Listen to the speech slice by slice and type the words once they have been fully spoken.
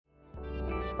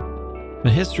The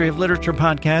History of Literature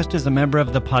podcast is a member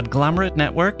of the Podglomerate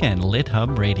Network and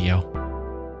LitHub Radio.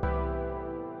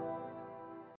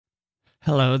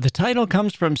 Hello, the title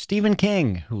comes from Stephen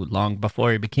King, who long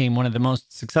before he became one of the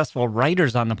most successful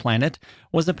writers on the planet,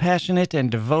 was a passionate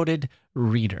and devoted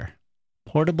reader.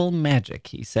 Portable magic,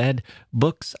 he said.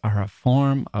 Books are a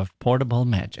form of portable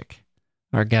magic.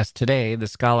 Our guest today, the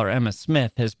scholar Emma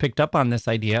Smith, has picked up on this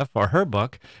idea for her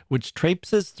book, which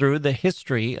traipses through the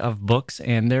history of books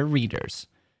and their readers.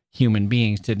 Human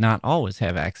beings did not always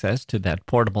have access to that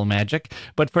portable magic,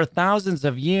 but for thousands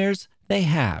of years, they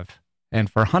have. And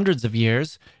for hundreds of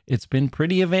years, it's been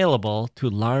pretty available to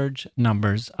large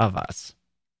numbers of us.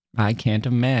 I can't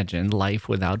imagine life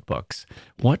without books.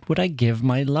 What would I give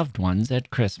my loved ones at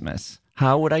Christmas?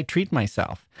 How would I treat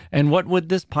myself? And what would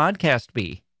this podcast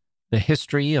be? The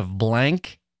history of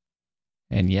blank?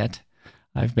 And yet,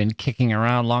 I've been kicking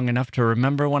around long enough to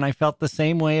remember when I felt the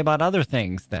same way about other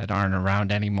things that aren't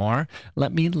around anymore.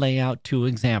 Let me lay out two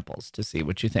examples to see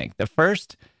what you think. The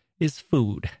first is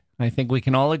food. I think we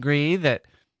can all agree that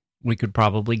we could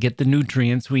probably get the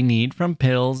nutrients we need from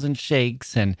pills and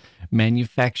shakes and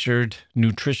manufactured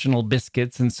nutritional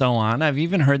biscuits and so on. I've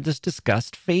even heard this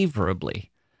discussed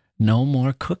favorably. No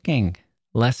more cooking.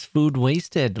 Less food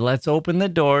wasted. Let's open the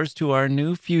doors to our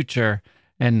new future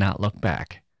and not look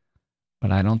back.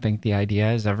 But I don't think the idea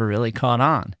has ever really caught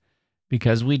on,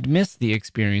 because we'd miss the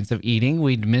experience of eating.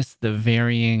 We'd miss the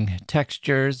varying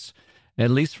textures.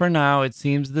 At least for now, it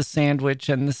seems the sandwich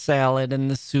and the salad and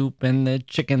the soup and the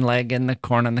chicken leg and the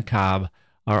corn on the cob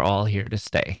are all here to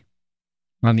stay.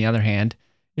 On the other hand,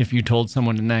 if you told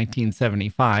someone in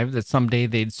 1975 that someday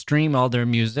they'd stream all their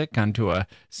music onto a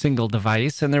single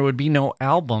device and there would be no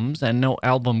albums and no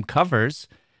album covers,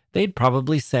 they'd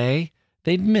probably say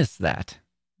they'd miss that.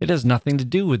 It has nothing to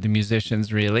do with the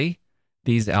musicians, really.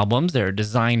 These albums, there are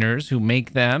designers who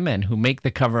make them and who make the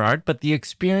cover art, but the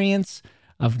experience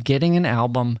of getting an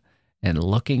album and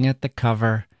looking at the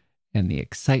cover and the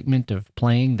excitement of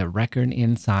playing the record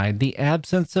inside, the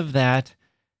absence of that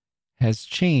has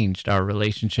changed our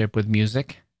relationship with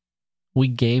music. We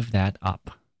gave that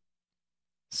up.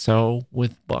 So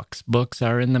with books. Books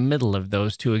are in the middle of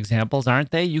those two examples, aren't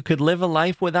they? You could live a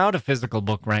life without a physical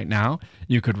book right now.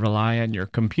 You could rely on your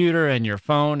computer and your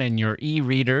phone and your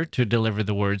e-reader to deliver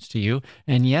the words to you,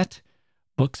 and yet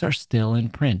books are still in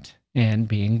print and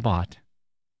being bought.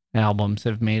 Albums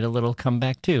have made a little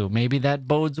comeback too. Maybe that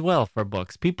bodes well for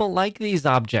books. People like these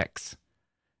objects.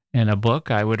 And a book,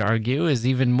 I would argue, is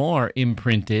even more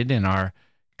imprinted in our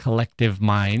collective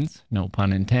minds, no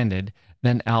pun intended,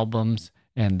 than albums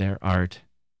and their art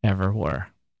ever were.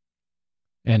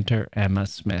 Enter Emma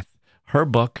Smith. Her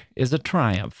book is a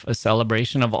triumph, a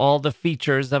celebration of all the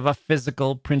features of a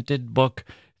physical printed book,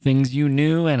 things you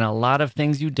knew and a lot of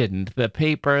things you didn't. The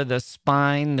paper, the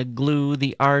spine, the glue,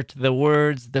 the art, the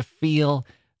words, the feel,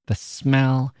 the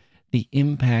smell, the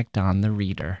impact on the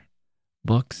reader.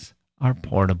 Books are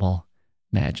portable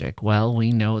magic. Well,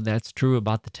 we know that's true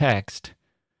about the text.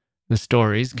 The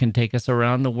stories can take us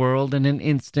around the world in an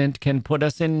instant, can put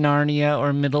us in Narnia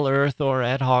or Middle-earth or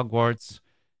at Hogwarts,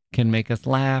 can make us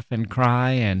laugh and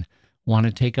cry and want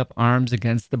to take up arms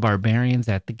against the barbarians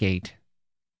at the gate.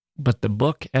 But the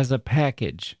book as a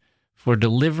package for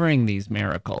delivering these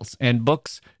miracles, and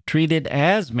books treated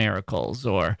as miracles,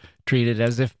 or treated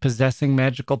as if possessing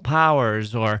magical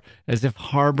powers, or as if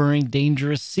harboring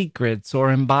dangerous secrets,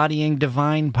 or embodying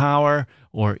divine power,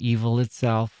 or evil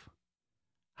itself.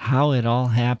 How it all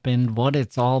happened, what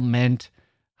it's all meant,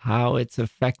 how it's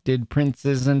affected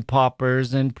princes and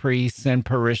paupers and priests and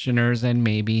parishioners and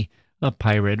maybe a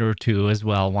pirate or two as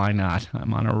well. Why not?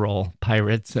 I'm on a roll.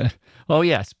 Pirates. Oh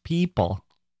yes, people.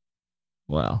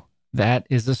 Well, that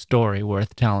is a story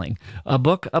worth telling. A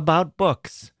book about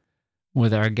books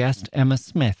with our guest Emma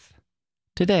Smith.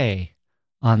 Today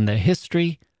on the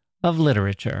History of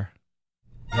Literature.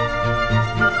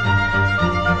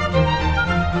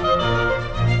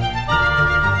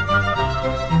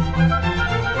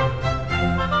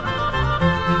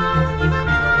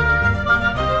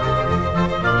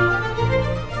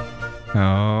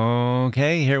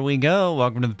 Okay, here we go.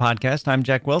 Welcome to the podcast. I'm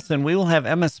Jack Wilson. We will have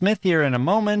Emma Smith here in a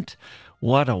moment.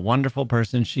 What a wonderful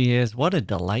person she is. What a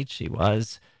delight she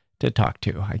was to talk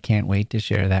to. I can't wait to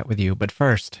share that with you. But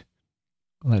first,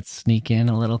 let's sneak in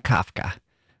a little Kafka.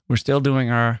 We're still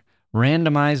doing our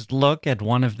randomized look at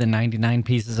one of the 99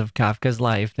 pieces of Kafka's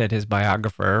life that his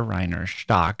biographer, Rainer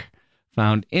Stock,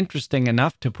 found interesting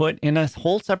enough to put in a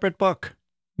whole separate book.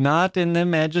 Not in the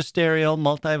magisterial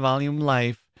multi-volume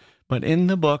life, but in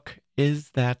the book,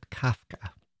 Is That Kafka?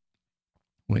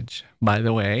 Which, by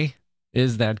the way,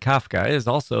 Is That Kafka is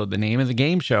also the name of the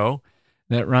game show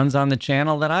that runs on the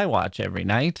channel that I watch every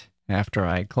night after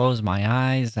I close my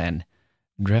eyes and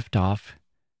drift off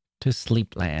to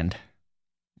sleepland.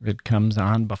 It comes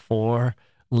on before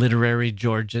Literary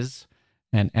Georges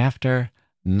and after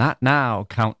Not Now,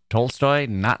 Count Tolstoy,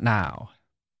 Not Now.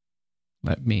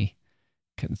 Let me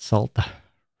consult the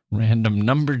random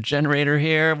number generator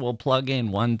here. We'll plug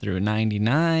in 1 through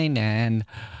 99 and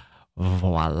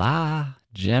voila,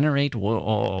 generate. Whoa,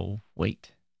 oh,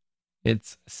 wait.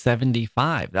 It's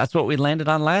 75. That's what we landed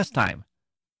on last time.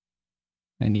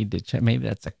 I need to check. Maybe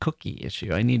that's a cookie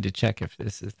issue. I need to check if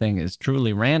this thing is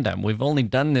truly random. We've only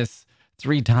done this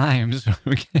 3 times.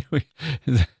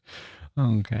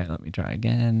 Okay, let me try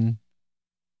again.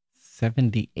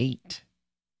 78.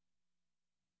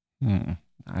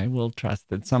 I will trust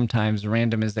that sometimes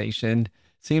randomization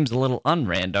seems a little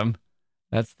unrandom.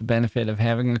 That's the benefit of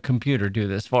having a computer do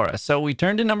this for us. So we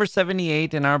turn to number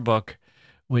 78 in our book,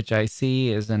 which I see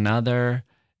is another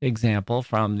example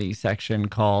from the section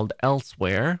called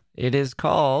Elsewhere. It is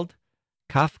called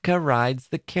Kafka Rides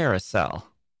the Carousel.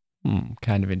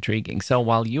 Kind of intriguing. So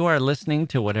while you are listening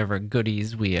to whatever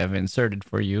goodies we have inserted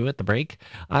for you at the break,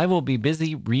 I will be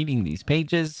busy reading these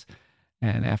pages,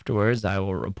 and afterwards I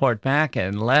will report back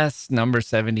unless number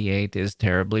 78 is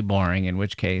terribly boring, in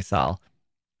which case I'll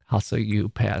hustle you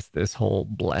past this whole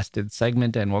blasted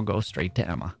segment and we'll go straight to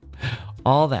Emma.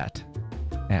 All that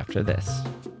after this.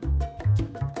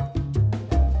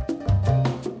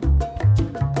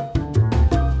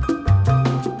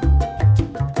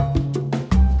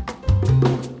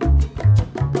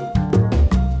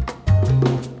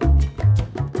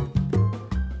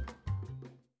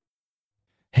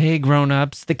 Hey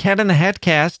grown-ups, the Cat in the Hat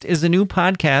Cast is a new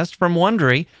podcast from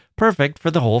Wondery, perfect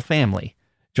for the whole family.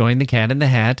 Join the Cat in the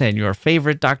Hat and your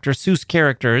favorite Dr. Seuss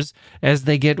characters as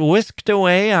they get whisked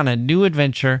away on a new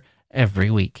adventure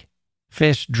every week.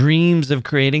 Fish dreams of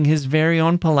creating his very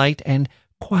own polite and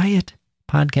quiet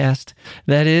podcast.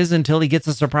 That is, until he gets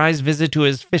a surprise visit to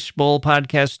his Fishbowl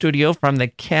podcast studio from the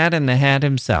Cat in the Hat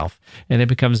himself, and it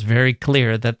becomes very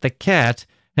clear that the cat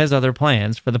has other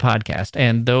plans for the podcast,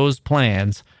 and those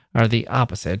plans are the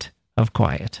opposite of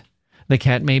quiet. The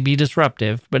cat may be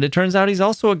disruptive, but it turns out he's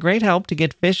also a great help to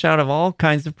get Fish out of all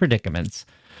kinds of predicaments.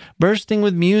 Bursting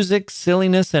with music,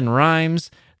 silliness, and rhymes,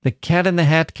 the Cat in the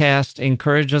Hat Cast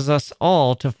encourages us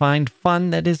all to find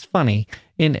fun that is funny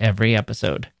in every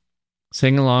episode.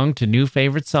 Sing along to new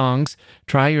favorite songs,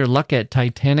 try your luck at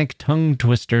Titanic tongue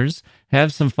twisters,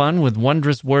 have some fun with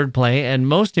wondrous wordplay, and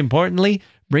most importantly,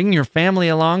 bring your family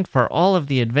along for all of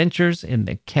the adventures in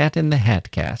the Cat in the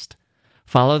Hat Cast.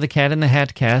 Follow the Cat in the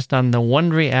Hat Cast on the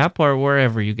Wondery app or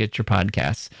wherever you get your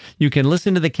podcasts. You can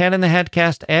listen to the Cat in the Hat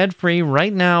Cast ad-free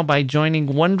right now by joining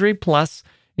Wondery Plus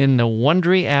in the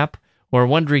Wondery app or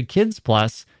Wondery Kids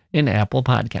Plus in Apple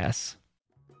Podcasts.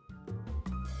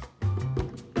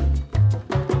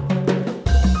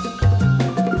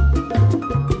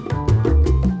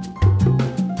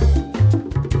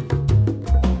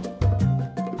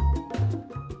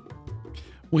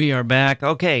 We are back.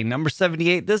 Okay, number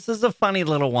 78. This is a funny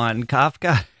little one.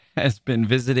 Kafka has been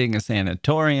visiting a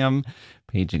sanatorium,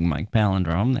 paging Mike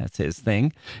Palindrome. That's his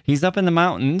thing. He's up in the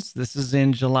mountains. This is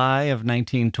in July of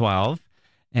 1912.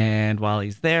 And while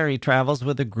he's there, he travels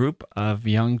with a group of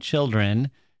young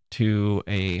children to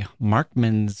a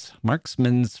marksman's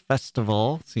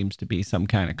festival, seems to be some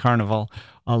kind of carnival,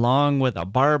 along with a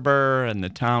barber and the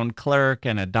town clerk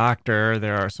and a doctor.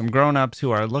 There are some grown-ups who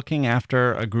are looking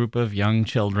after a group of young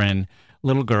children,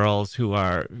 little girls who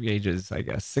are ages,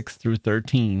 6 through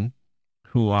 13,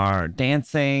 who are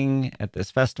dancing at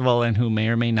this festival and who may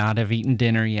or may not have eaten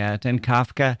dinner yet. And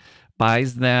Kafka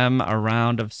buys them a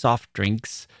round of soft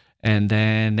drinks, and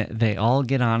then they all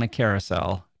get on a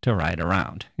carousel to ride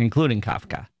around, including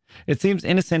Kafka. It seems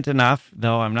innocent enough,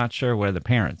 though I'm not sure where the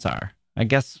parents are. I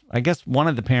guess one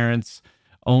of the parents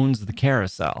owns the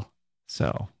carousel,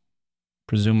 so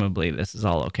presumably this is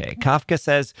all okay. Kafka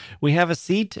says, "We have a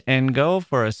seat and go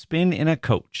for a spin in a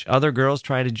coach. Other girls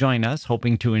try to join us,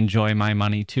 hoping to enjoy my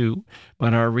money too,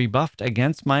 but are rebuffed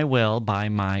against my will by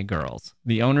my girls.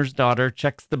 The owner's daughter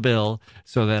checks the bill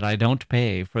so that I don't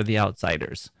pay for the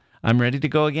outsiders. I'm ready to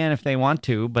go again if they want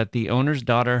to, but the owner's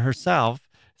daughter herself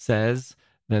says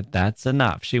that that's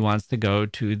enough. She wants to go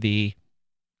to the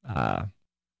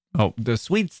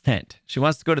sweets tent. She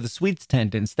wants to go to the sweets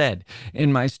tent instead.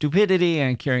 In my stupidity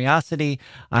and curiosity,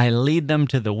 I lead them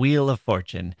to the Wheel of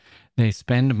Fortune. They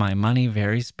spend my money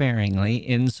very sparingly,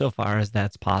 insofar as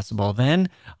that's possible. Then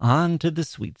on to the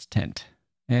sweets tent."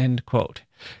 End quote.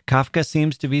 Kafka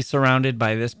seems to be surrounded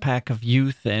by this pack of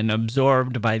youth and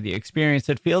absorbed by the experience.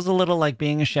 It feels a little like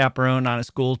being a chaperone on a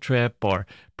school trip or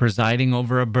presiding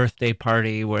over a birthday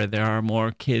party where there are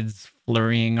more kids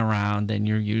flurrying around than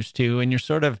you're used to, and you're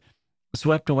sort of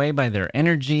swept away by their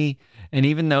energy. And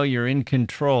even though you're in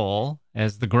control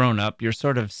as the grown-up, you're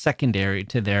sort of secondary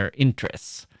to their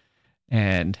interests.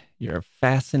 And you're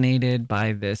fascinated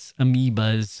by this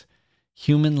amoeba's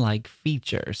human-like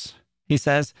features. He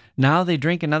says, now they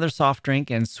drink another soft drink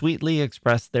and sweetly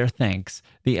express their thanks,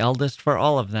 the eldest for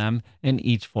all of them and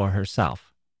each for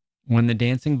herself. When the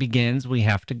dancing begins, we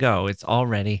have to go. It's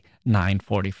already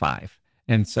 9:45.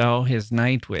 And so his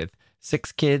night with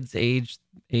 6 kids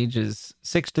ages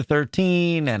 6 to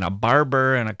 13 and a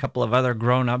barber and a couple of other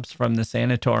grown-ups from the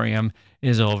sanatorium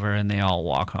is over, and they all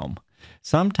walk home.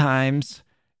 Sometimes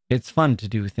it's fun to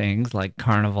do things like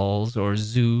carnivals or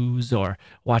zoos or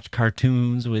watch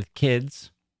cartoons with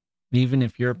kids. Even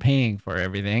if you're paying for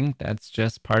everything, that's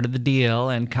just part of the deal,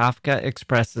 and Kafka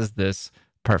expresses this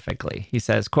perfectly. He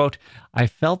says, quote, I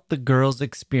felt the girl's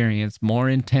experience more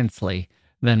intensely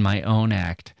than my own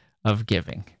act of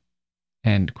giving.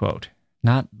 End quote.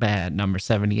 Not bad. Number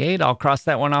 78. I'll cross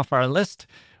that one off our list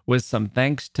with some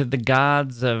thanks to the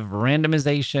gods of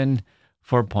randomization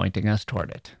for pointing us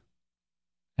toward it.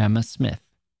 Emma Smith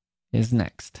is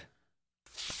next.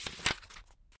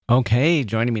 Okay,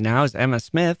 joining me now is Emma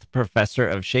Smith, professor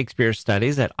of Shakespeare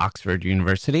Studies at Oxford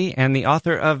University and the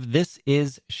author of This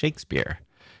is Shakespeare.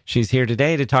 She's here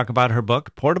today to talk about her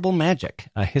book, Portable Magic,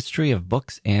 A History of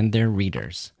Books and Their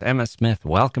Readers. Emma Smith,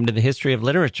 welcome to the History of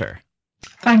Literature.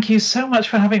 Thank you so much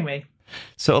for having me.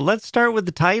 So let's start with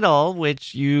the title,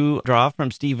 which you draw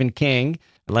from Stephen King.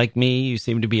 Like me, you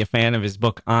seem to be a fan of his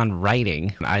book on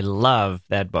writing. I love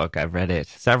that book. I've read it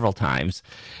several times.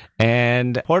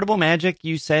 And Portable Magic,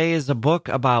 you say, is a book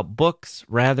about books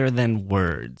rather than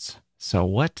words.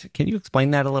 So can you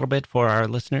explain that a little bit for our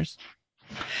listeners?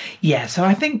 Yeah, so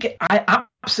I think I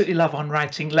absolutely love on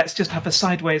writing. Let's just have a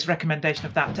sideways recommendation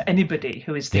of that to anybody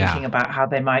who is thinking about how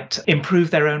they might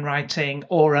improve their own writing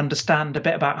or understand a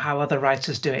bit about how other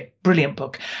writers do it. Brilliant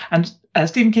book. And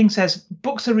Stephen King says,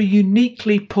 books are a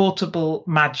uniquely portable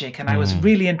magic, and I was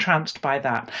really entranced by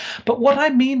that. But what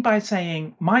I mean by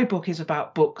saying my book is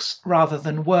about books rather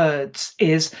than words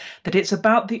is that it's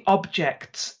about the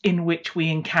objects in which we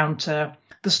encounter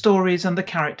the stories and the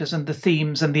characters and the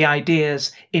themes and the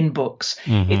ideas in books.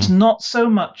 Mm-hmm. It's not so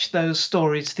much those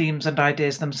stories, themes and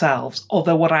ideas themselves,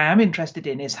 although what I am interested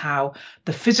in is how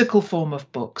the physical form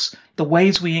of books, the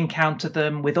ways we encounter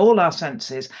them with all our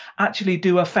senses, actually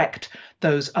do affect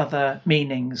those other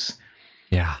meanings.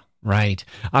 Yeah, right.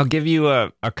 I'll give you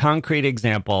a concrete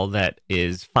example that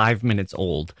is 5 minutes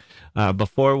old.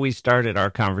 Before we started our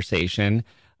conversation,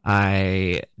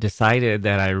 I decided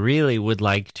that I really would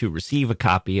like to receive a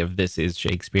copy of This is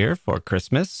Shakespeare for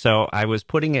Christmas. So I was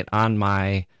putting it on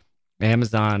my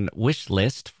Amazon wish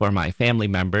list for my family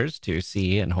members to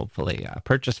see and hopefully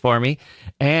purchase for me.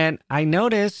 And I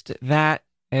noticed that,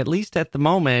 at least at the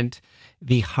moment,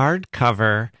 the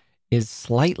hardcover is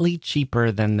slightly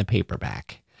cheaper than the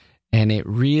paperback. And it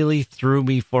really threw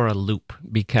me for a loop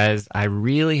because I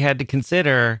really had to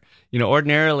consider,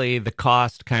 ordinarily the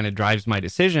cost kind of drives my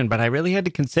decision, but I really had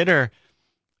to consider,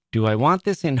 do I want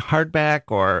this in hardback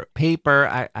or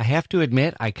paper? I have to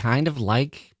admit, I kind of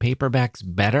like paperbacks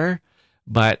better,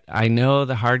 but I know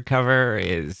the hardcover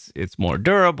it's more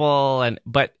durable,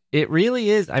 but it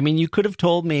really is. I mean, you could have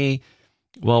told me,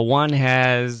 well, one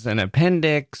has an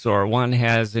appendix or one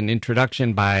has an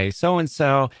introduction by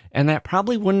so-and-so, and that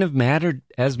probably wouldn't have mattered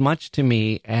as much to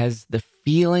me as the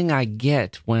feeling I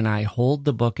get when I hold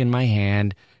the book in my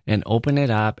hand and open it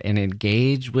up and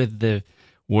engage with the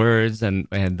words and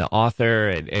the author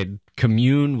and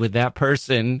commune with that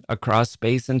person across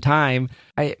space and time.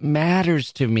 It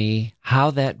matters to me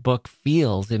how that book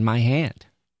feels in my hand.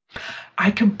 I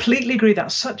completely agree.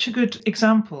 That's such a good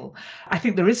example. I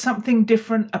think there is something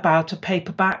different about a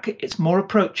paperback. It's more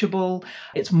approachable.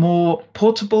 It's more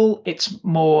portable. It's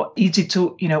more easy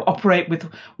to, operate with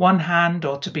one hand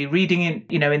or to be reading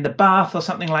in the bath or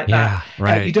something like that.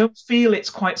 Right. You don't feel it's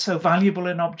quite so valuable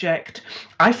an object.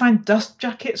 I find dust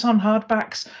jackets on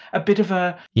hardbacks a bit of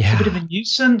a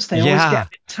nuisance. They always get a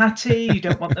bit tatty. You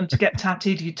don't want them to get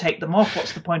tatted. You take them off.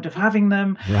 What's the point of having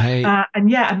them? Right.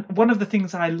 And one of the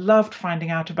things I loved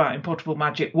finding out about in Portable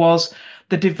Magic was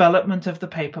the development of the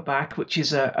paperback, which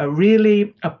is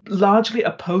largely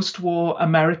a post-war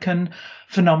American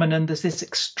phenomenon. There's this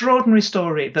extraordinary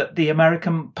story that the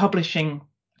American publishing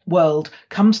world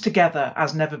comes together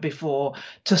as never before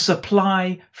to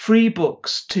supply free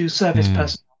books to service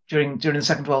personnel during the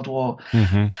Second World War.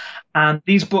 Mm-hmm. And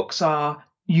these books are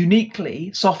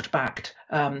uniquely soft-backed.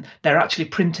 They're actually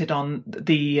printed on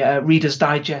the Reader's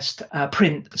Digest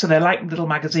print. So they're like little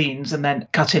magazines and then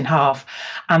cut in half.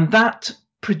 And that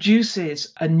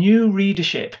produces a new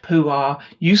readership who are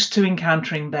used to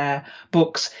encountering their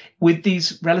books with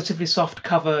these relatively soft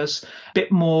covers, a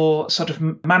bit more sort of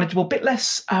manageable, a bit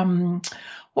less,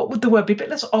 what would the word be? A bit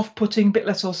less off-putting, a bit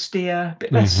less austere, a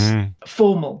bit less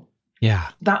formal. Yeah.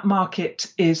 That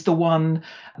market is the one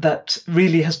that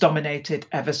really has dominated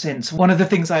ever since. One of the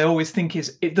things I always think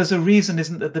is there's a reason,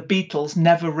 isn't there, the Beatles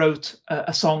never wrote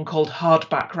a song called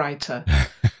Hardback Writer.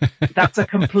 That's a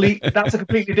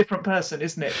completely different person,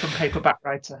 isn't it, from Paperback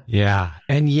Writer? Yeah.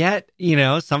 And yet, you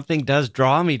know, something does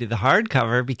draw me to the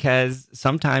hardcover, because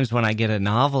sometimes when I get a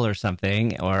novel or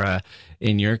something, or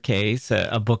in your case,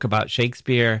 a book about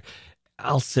Shakespeare,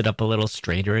 I'll sit up a little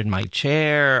straighter in my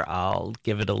chair. I'll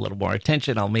give it a little more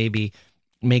attention. I'll maybe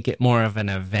make it more of an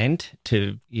event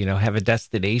to, you know, have a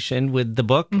destination with the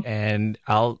book, and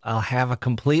I'll have a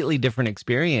completely different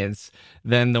experience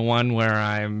than the one where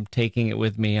I'm taking it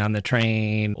with me on the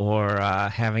train or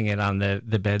having it on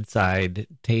the bedside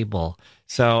table.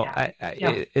 So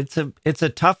it's a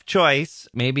tough choice.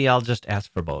 Maybe I'll just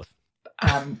ask for both.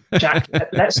 Jack,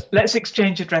 let's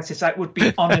exchange addresses. I would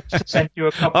be honoured to send you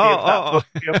a copy of that book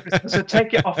for your Christmas. So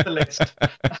take it off the list.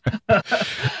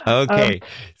 Okay.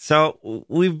 So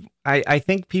I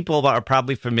think people are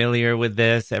probably familiar with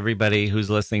this. Everybody who's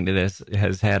listening to this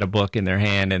has had a book in their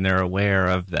hand, and they're aware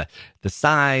of the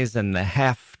size and the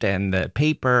heft and the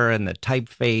paper and the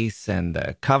typeface and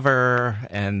the cover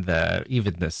and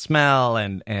even the smell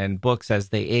and books as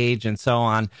they age and so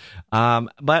on.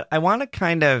 But I want to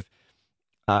kind of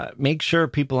make sure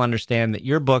people understand that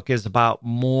your book is about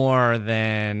more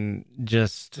than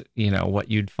just, you know, what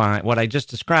you'd find. What I just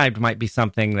described might be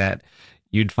something that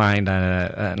you'd find on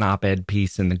an op-ed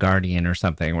piece in The Guardian or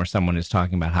something, where someone is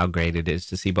talking about how great it is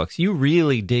to see books. You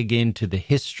really dig into the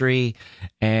history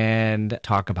and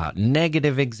talk about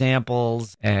negative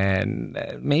examples, and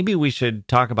maybe we should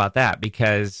talk about that,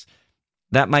 because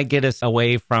that might get us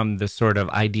away from the sort of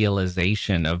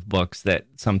idealization of books that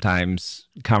sometimes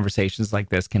conversations like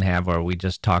this can have, where we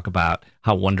just talk about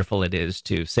how wonderful it is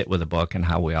to sit with a book and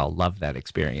how we all love that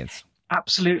experience.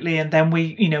 Absolutely. And then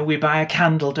we buy a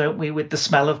candle, don't we, with the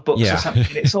smell of books or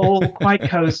something. It's all quite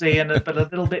cozy but a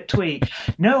little bit twee.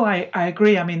 No, I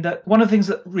agree. I mean, that one of the things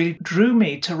that really drew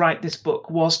me to write this book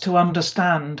was to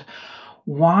understand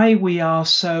why we are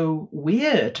so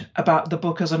weird about the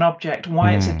book as an object,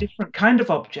 why it's a different kind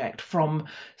of object from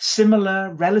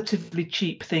similar, relatively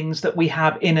cheap things that we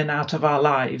have in and out of our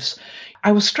lives.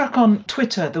 I was struck on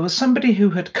Twitter. There was somebody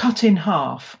who had cut in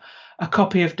half a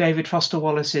copy of David Foster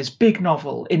Wallace's big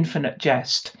novel, Infinite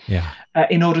Jest,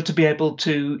 in order to be able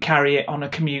to carry it on a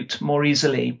commute more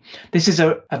easily. This is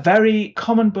a very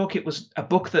common book. It was a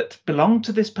book that belonged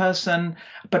to this person,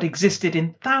 but existed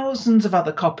in thousands of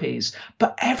other copies.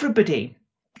 But everybody,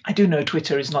 I do know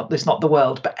Twitter is not the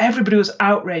world, but everybody was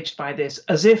outraged by this,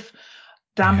 as if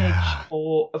damage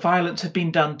or violence had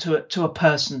been done to a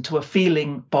person, to a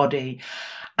feeling body.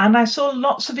 And I saw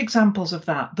lots of examples of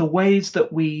that, the ways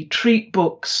that we treat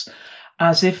books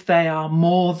as if they are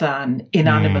more than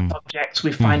inanimate objects.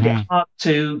 We find it hard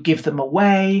to give them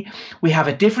away. We have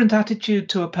a different attitude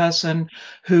to a person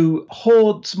who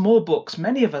hoards more books.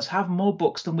 Many of us have more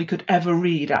books than we could ever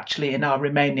read, actually, in our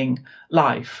remaining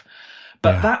life.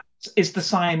 But that is the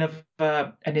sign of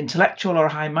an intellectual or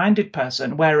a high-minded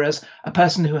person, whereas a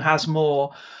person who has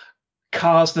more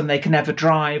cars than they can ever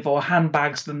drive or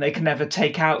handbags than they can ever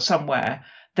take out somewhere,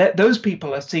 those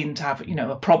people are seen to have,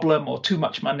 a problem or too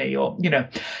much money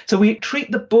so we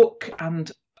treat the book and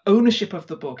ownership of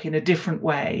the book in a different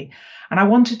way. And I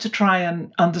wanted to try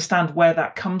and understand where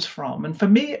that comes from. And for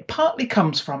me, it partly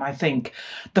comes from, I think,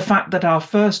 the fact that our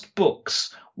first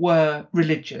books were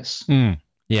religious.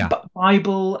 But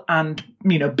Bible and,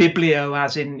 biblio,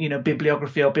 as in,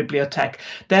 bibliography or bibliotech,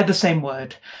 they're the same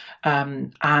word.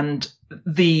 And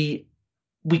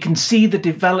we can see the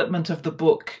development of the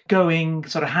book going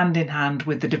sort of hand in hand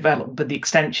with the development, with the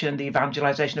extension, the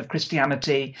evangelization of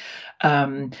Christianity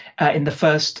in the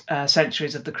first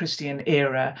centuries of the Christian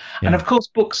era. And of course,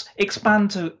 books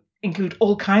expand to include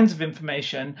all kinds of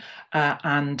information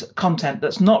and content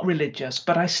that's not religious.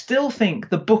 But I still think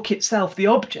the book itself, the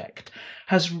object,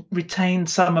 has retained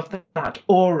some of that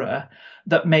aura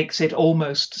that makes it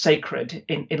almost sacred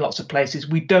in lots of places.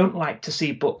 We don't like to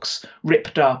see books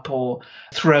ripped up or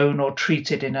thrown or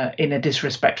treated in a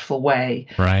disrespectful way.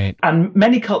 Right. And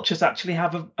many cultures actually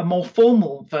have a more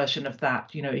formal version of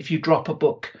that. If you drop a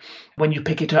book, when you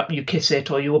pick it up, you kiss it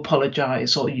or you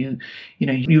apologize or you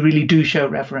really do show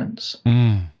reverence.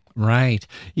 Right.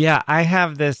 Yeah, I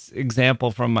have this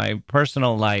example from my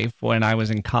personal life. When I was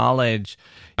in college,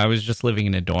 I was just living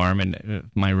in a dorm, and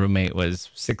my roommate was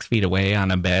 6 feet away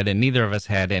on a bed, and neither of us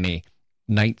had any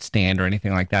nightstand or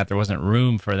anything like that. There wasn't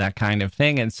room for that kind of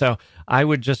thing. And so I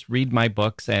would just read my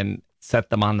books and set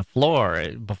them on the floor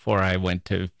before I went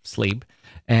to sleep.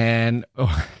 And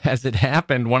as it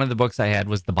happened, one of the books I had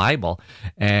was the Bible,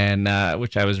 and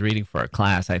which I was reading for a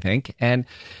class, I think. And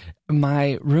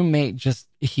my roommate just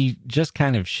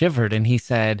kind of shivered, and he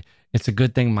said, "It's a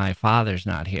good thing my father's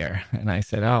not here." And I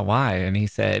said, "Oh, why?" And he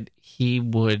said, "He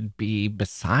would be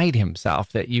beside himself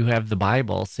that you have the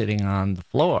Bible sitting on the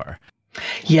floor."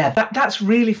 Yeah, that's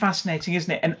really fascinating,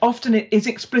 isn't it? And often it is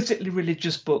explicitly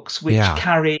religious books which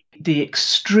carry the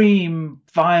extreme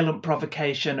violent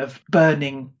provocation of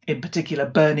burning, in particular,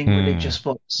 burning religious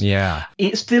books. Yeah.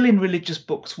 It's still in religious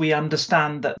books, we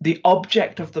understand that the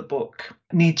object of the book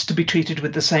needs to be treated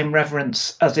with the same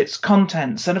reverence as its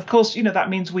contents. And of course, that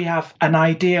means we have an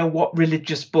idea what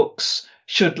religious books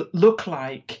should look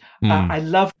like. I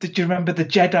love. Did you remember the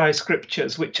Jedi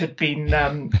scriptures, which had been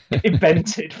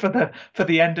invented for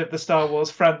the end of the Star Wars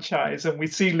franchise? And we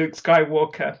see Luke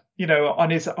Skywalker, on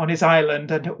his island,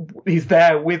 and he's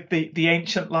there with the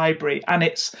ancient library, and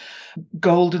it's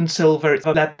gold and silver, it's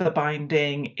leather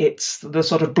binding, it's the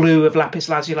sort of blue of lapis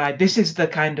lazuli. This is the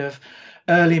kind of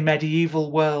early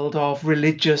medieval world of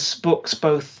religious books,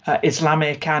 both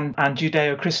Islamic and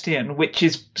Judeo-Christian, which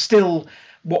is still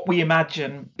what we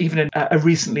imagine even a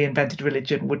recently invented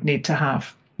religion would need to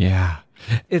have. Yeah.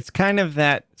 It's kind of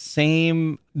that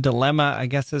same dilemma, I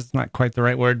guess is not quite the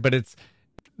right word, but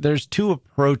there's two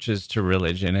approaches to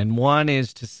religion. And one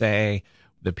is to say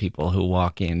the people who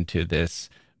walk into this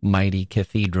mighty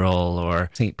cathedral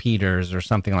or St. Peter's or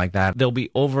something like that, they'll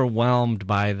be overwhelmed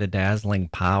by the dazzling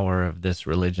power of this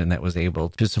religion that was able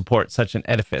to support such an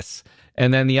edifice.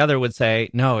 And then the other would say,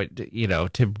 no,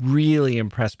 to really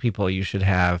impress people, you should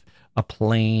have a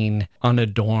plain,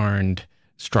 unadorned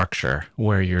structure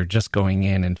where you're just going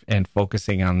in and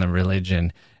focusing on the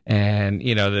religion. And,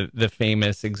 the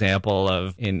famous example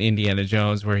of in Indiana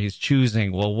Jones where he's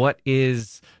choosing, well, what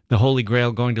is the Holy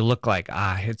Grail going to look like?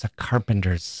 It's a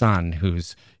carpenter's son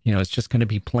who's, it's just going to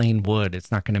be plain wood.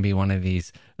 It's not going to be one of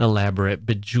these elaborate,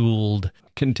 bejeweled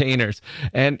containers.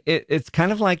 And it's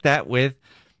kind of like that with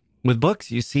books.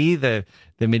 You see the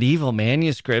medieval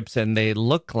manuscripts and they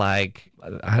look like,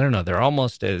 I don't know, they're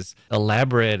almost as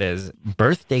elaborate as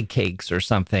birthday cakes or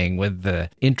something, with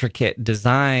the intricate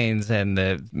designs and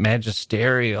the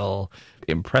magisterial,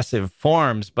 impressive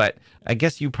forms. But I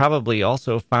guess you probably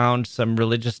also found some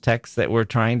religious texts that were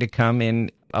trying to come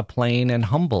in a plain and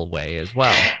humble way as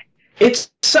well.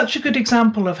 It's such a good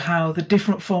example of how the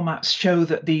different formats show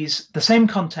that the same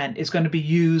content is going to be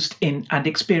used in and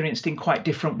experienced in quite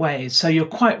different ways. So you're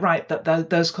quite right that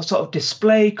those sort of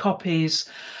display copies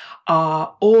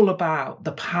are all about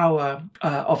the power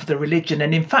of the religion.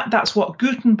 And in fact, that's what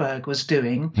Gutenberg was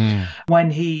doing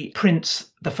when he prints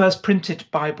the first printed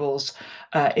Bibles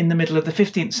in the middle of the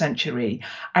 15th century.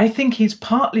 I think he's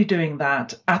partly doing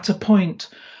that at a point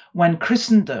when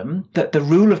Christendom, that the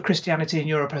rule of Christianity in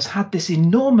Europe, has had this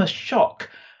enormous shock.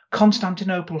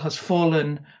 Constantinople has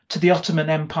fallen to the Ottoman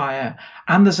Empire,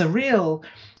 and there's a real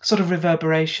sort of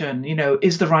reverberation,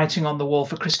 is the writing on the wall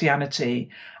for Christianity?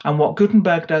 And what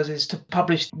Gutenberg does is to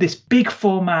publish this big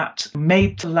format,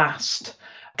 made to last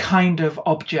kind of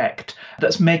object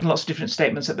that's making lots of different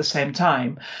statements at the same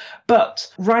time.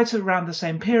 But right around the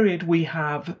same period, we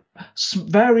have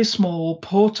very small,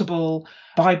 portable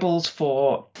Bibles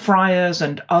for friars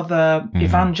and other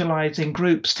evangelizing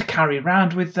groups to carry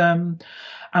around with them.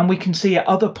 And we can see at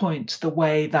other points the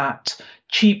way that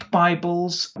cheap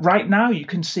Bibles, right now you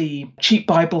can see cheap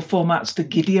Bible formats. The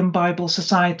Gideon Bible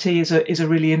Society is a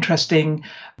really interesting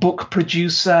book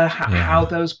producer, how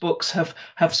those books have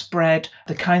spread,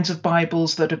 the kinds of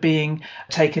Bibles that are being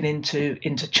taken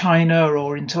into China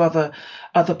or into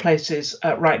other places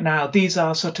right now. These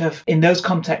are sort of, in those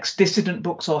contexts, dissident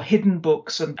books or hidden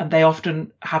books, and they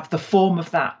often have the form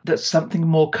of that's something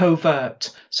more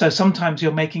covert. So sometimes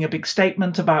you're making a big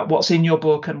statement about what's in your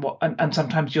book, and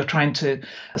sometimes you're trying to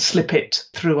slip it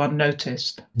through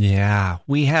unnoticed. Yeah,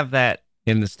 we have that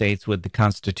in the States with the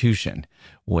Constitution,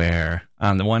 where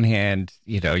on the one hand,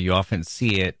 you often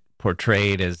see it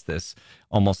portrayed as this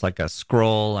almost like a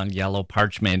scroll on yellow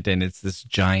parchment, and it's this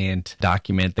giant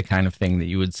document, the kind of thing that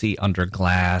you would see under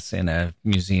glass in a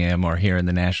museum or here in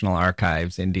the National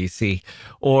Archives in DC.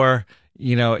 Or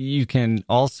you can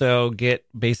also get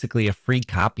basically a free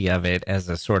copy of it as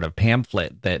a sort of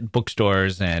pamphlet that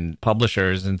bookstores and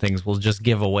publishers and things will just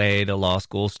give away to law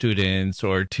school students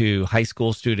or to high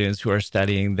school students who are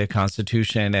studying the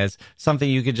Constitution as something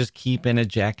you could just keep in a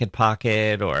jacket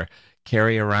pocket or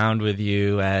carry around with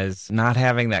you, as not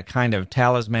having that kind of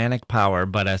talismanic power,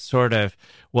 but a sort of,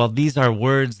 well, these are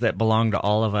words that belong to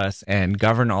all of us and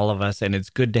govern all of us, and it's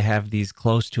good to have these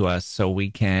close to us so we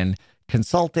can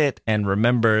consult it and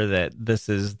remember that this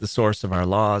is the source of our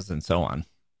laws and so on.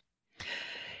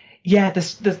 Yeah, the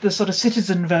sort of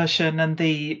citizen version and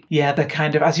the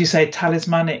kind of, as you say,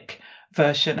 talismanic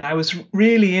version. I was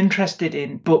really interested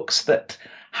in books that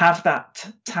have that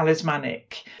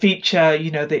talismanic feature.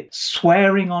 The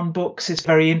swearing on books is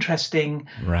very interesting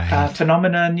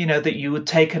phenomenon, that you would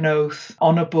take an oath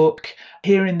on a book.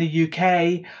 Here in the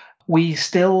UK, we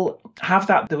still have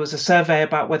that. There was a survey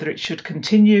about whether it should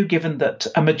continue, given that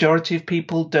a majority of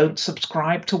people don't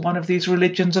subscribe to one of these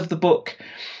religions of the book.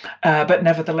 But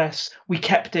nevertheless, we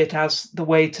kept it as the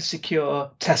way to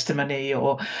secure testimony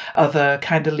or other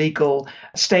kind of legal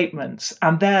statements.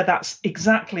 And that's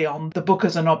exactly on the book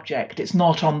as an object. It's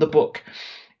not on the book.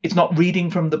 It's not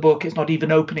reading from the book. It's not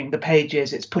even opening the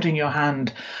pages. It's putting your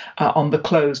hand on the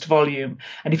closed volume.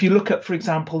 And if you look at, for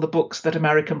example, the books that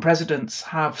American presidents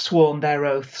have sworn their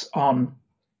oaths on,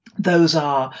 those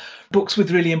are books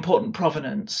with really important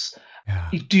provenance.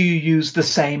 Yeah. Do you use the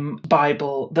same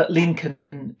Bible that Lincoln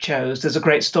chose? There's a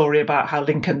great story about how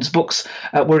Lincoln's books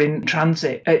were in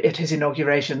transit at his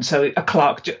inauguration. So a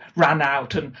clerk ran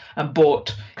out and bought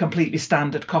a completely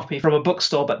standard copy from a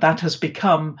bookstore. But that has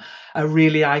become a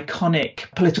really iconic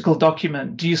political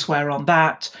document. Do you swear on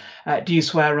that? Do you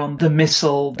swear on the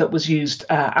missile that was used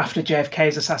after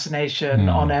JFK's assassination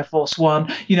on Air Force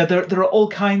One? There are all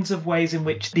kinds of ways in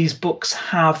which these books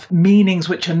have meanings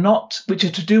which are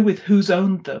to do with who's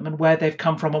owned them and where they've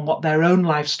come from and what their own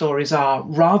life stories are,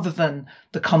 rather than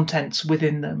the contents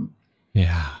within them.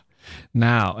 Yeah.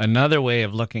 Now, another way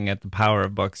of looking at the power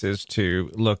of books is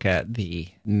to look at the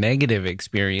negative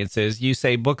experiences. You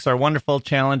say books are wonderful,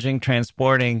 challenging,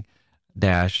 transporting,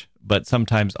 but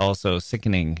sometimes also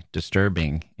sickening,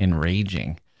 disturbing,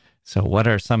 enraging. So what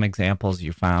are some examples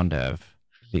you found of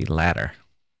the latter?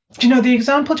 The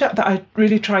example, Jack, that I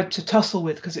really tried to tussle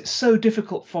with, because it's so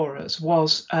difficult for us,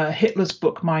 was Hitler's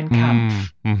book, Mein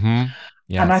Kampf.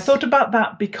 Yes. And I thought about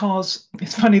that because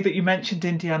it's funny that you mentioned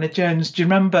Indiana Jones. Do you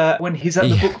remember when he's at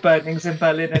the book burnings in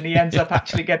Berlin and he ends up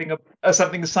actually getting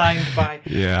something signed by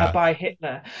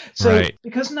Hitler? So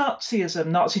because Nazism,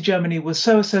 Nazi Germany was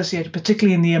so associated,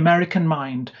 particularly in the American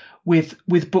mind, with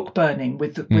book burning,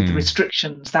 with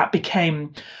restrictions, that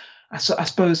became, I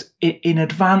suppose, in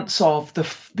advance of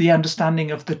the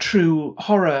understanding of the true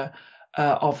horror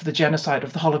of the genocide,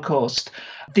 of the Holocaust.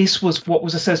 This was what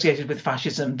was associated with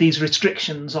fascism, these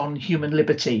restrictions on human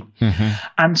liberty.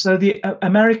 And so the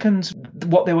Americans,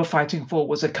 what they were fighting for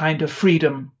was a kind of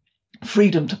freedom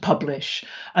to publish.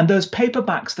 And those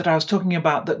paperbacks that I was talking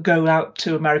about that go out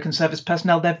to American service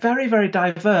personnel, they're very, very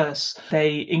diverse.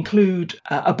 They include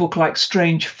a book like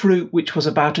Strange Fruit, which was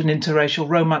about an interracial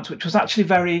romance, which was actually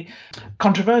very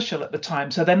controversial at the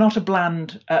time. So they're not a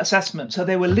bland assessment. So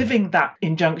they were living that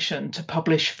injunction to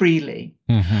publish freely.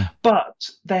 But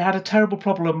they had a terrible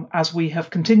problem, as we have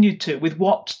continued to, with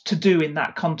what to do in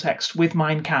that context with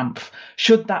Mein Kampf.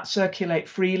 Should that circulate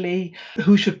freely?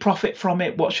 Who should profit from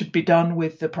it? What should be done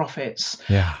with the profits?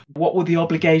 What were the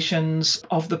obligations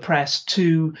of the press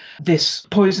to this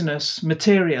poisonous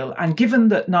material? And given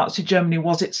that Nazi Germany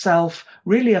was itself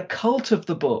really a cult of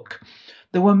the book,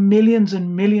 there were millions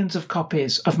and millions of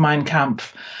copies of Mein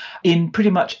Kampf in pretty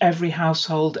much every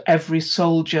household, every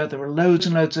soldier. There were loads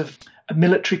and loads of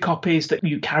military copies that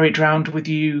you carried around with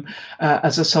you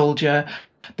as a soldier.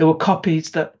 There were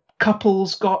copies that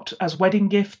couples got as wedding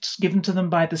gifts given to them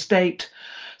by the state.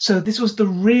 So this was the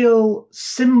real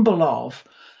symbol of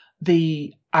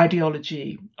the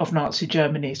ideology of Nazi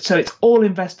Germany. So it's all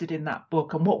invested in that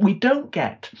book. And what we don't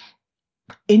get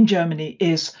in Germany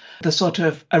is the sort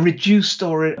of a reduced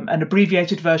or an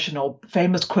abbreviated version or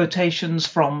famous quotations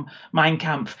from Mein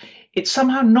Kampf. It's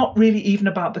somehow not really even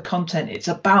about the content. It's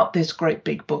about this great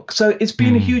big book. So it's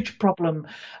been a huge problem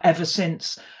ever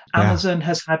since. Amazon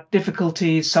has had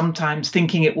difficulties sometimes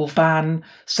thinking it will ban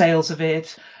sales of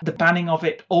it. The banning of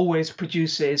it always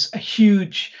produces a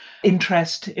huge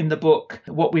interest in the book,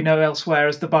 what we know elsewhere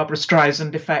as the Barbara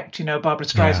Streisand effect. Barbara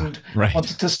Streisand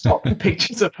wanted to stop the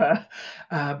pictures of her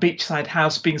beachside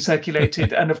house being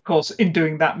circulated, and of course, in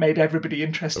doing that, made everybody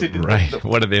interested in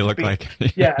what do they look like?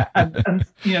 and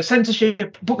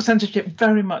censorship, book censorship,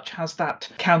 very much has that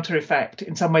counter effect.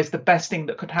 In some ways, the best thing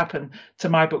that could happen to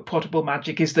my book, Portable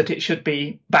Magic, is that it should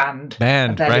be banned,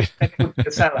 and then it would be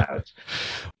a sellout.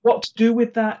 What to do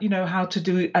with that? How to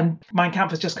do, and Mein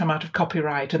Kampf has just come out of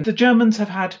copyright, and the Germans have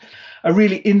had a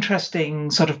really interesting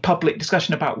sort of public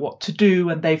discussion about what to do,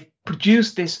 and they've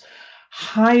produced this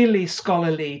highly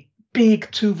scholarly, big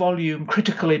 2-volume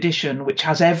critical edition, which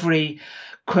has every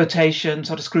quotation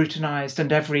sort of scrutinized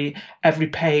and every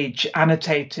page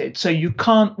annotated. So you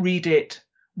can't read it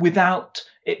without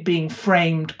it being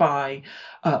framed by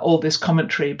all this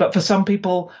commentary. But for some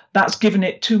people, that's given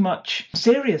it too much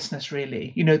seriousness,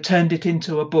 really, turned it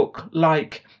into a book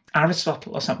like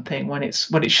Aristotle or something when it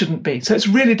shouldn't be. So it's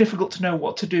really difficult to know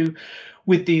what to do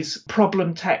with these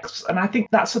problem texts. And I think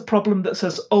that's a problem that's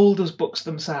as old as books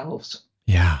themselves.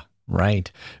 Yeah,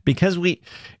 right. Because we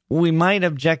might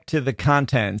object to the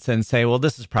contents and say, well,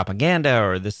 this is propaganda,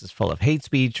 or this is full of hate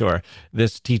speech, or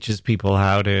this teaches people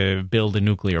how to build a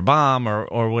nuclear bomb,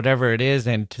 or whatever it is.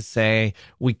 And to say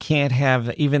we can't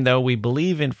have, even though we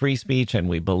believe in free speech and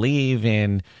we believe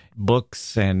in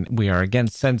books and we are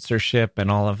against censorship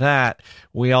and all of that,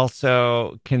 we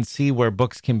also can see where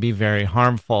books can be very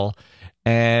harmful.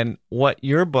 And what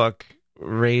your book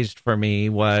raised for me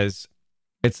was,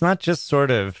 it's not just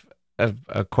sort of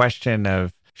a question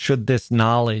of should this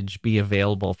knowledge be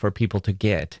available for people to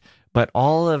get, but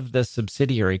all of the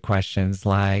subsidiary questions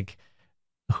like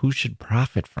who should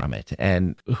profit from it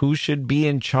and who should be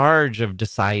in charge of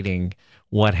deciding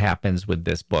what happens with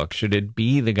this book. Should it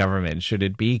be the government? Should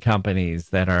it be companies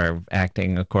that are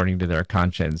acting according to their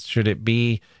conscience? Should it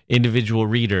be individual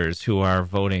readers who are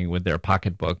voting with their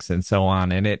pocketbooks and so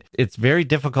on? And it's very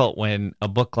difficult when a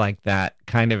book like that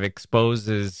kind of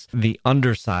exposes the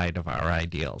underside of our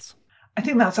ideals. I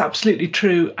think that's absolutely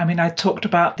true. I mean, I talked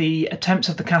about the attempts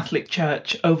of the Catholic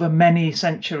Church over many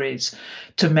centuries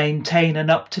to maintain an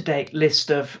up-to-date list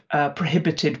of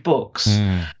prohibited books.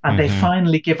 And they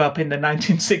finally give up in the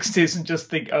 1960s and just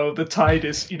think, oh, the tide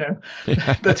is,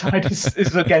 the tide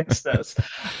is against us.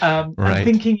 And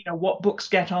thinking, what books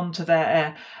get onto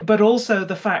there. But also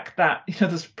the fact that,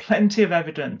 there's plenty of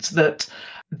evidence that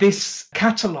this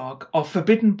catalogue of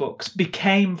forbidden books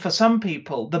became, for some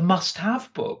people, the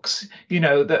must-have books.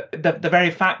 The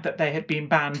very fact that they had been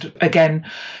banned, again,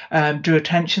 drew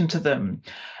attention to them.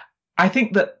 I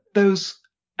think that those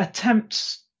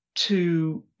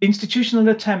institutional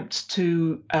attempts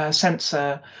to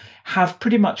censor have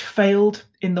pretty much failed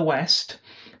in the West.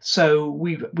 So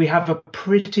we have a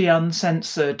pretty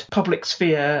uncensored public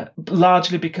sphere,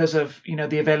 largely because of,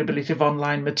 the availability of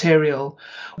online material.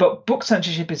 But book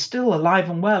censorship is still alive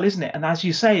and well, isn't it? And as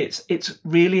you say, it's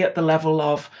really at the level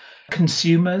of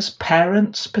consumers,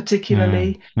 parents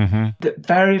particularly, the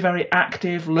very, very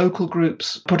active local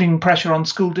groups putting pressure on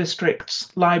school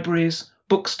districts, libraries,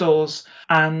 bookstores,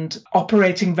 and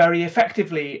operating very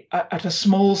effectively at a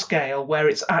small scale where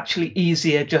it's actually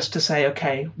easier just to say,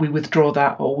 okay, we withdraw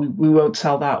that, or we won't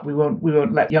sell that, we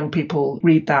won't let young people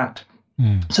read that.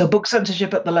 So book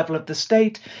censorship at the level of the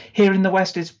state here in the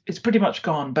West is pretty much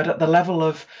gone, but at the level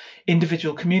of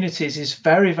individual communities is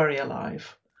very, very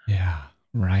alive. Yeah,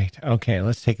 right. Okay,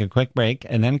 let's take a quick break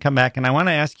and then come back. And I want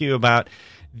to ask you about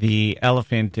the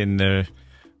elephant in the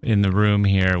room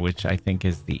here, which I think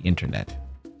is the internet.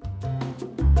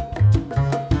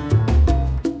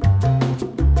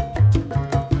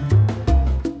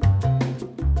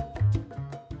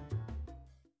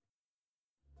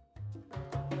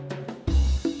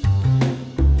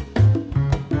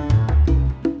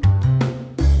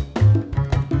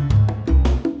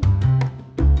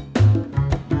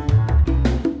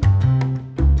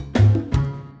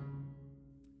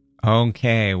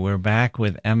 Okay, we're back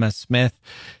with Emma Smith.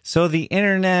 So the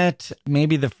internet,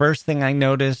 maybe the first thing I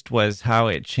noticed was how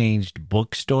it changed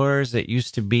bookstores. It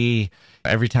used to be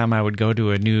every time I would go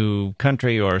to a new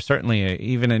country, or certainly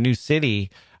even a new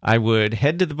city, I would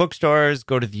head to the bookstores,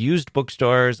 go to the used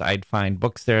bookstores. I'd find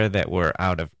books there that were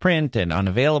out of print and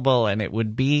unavailable, and it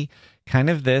would be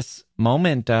kind of this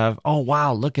moment of, oh,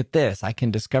 wow, look at this. I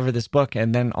can discover this book.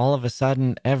 And then all of a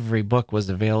sudden, every book was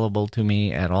available to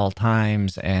me at all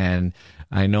times. And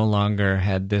I no longer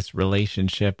had this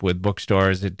relationship with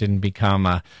bookstores. It didn't become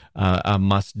a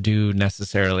must-do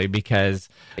necessarily, because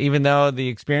even though the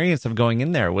experience of going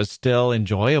in there was still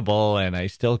enjoyable and I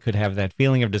still could have that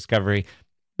feeling of discovery,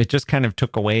 it just kind of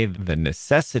took away the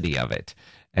necessity of it.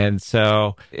 And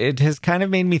so it has kind of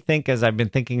made me think, as I've been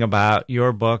thinking about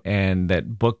your book, and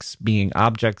that books being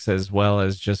objects as well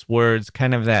as just words,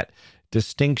 kind of that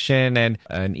distinction, and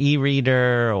an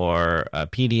e-reader or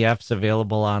PDFs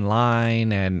available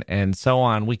online and so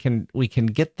on. We can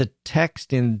get the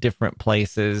text in different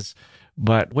places,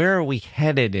 but where are we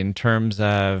headed in terms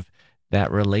of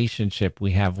that relationship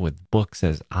we have with books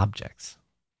as objects?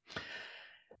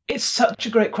 It's such a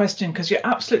great question, because you're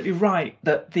absolutely right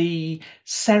that the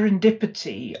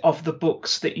serendipity of the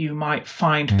books that you might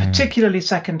find, particularly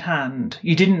secondhand,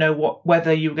 you didn't know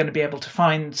whether you were going to be able to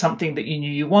find something that you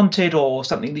knew you wanted or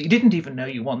something that you didn't even know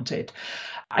you wanted.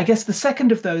 I guess the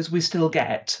second of those we still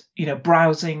get,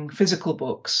 browsing physical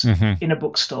books in a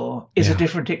bookstore is a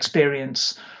different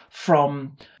experience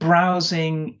from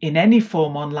browsing in any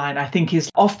form online. I think is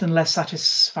often less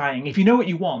satisfying. If you know what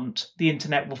you want, the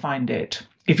internet will find it.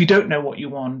 If you don't know what you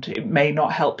want, it may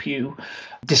not help you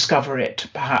discover it,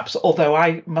 perhaps. Although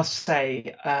I must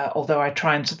say, although I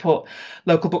try and support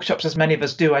local bookshops, as many of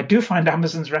us do, I do find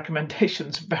Amazon's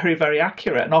recommendations very, very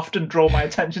accurate and often draw my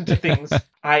attention to things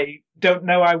I don't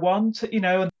know I want,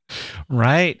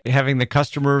 Right. Having the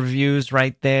customer reviews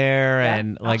right there. Yeah,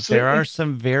 and like, absolutely. there are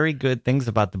some very good things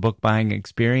about the book buying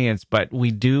experience, but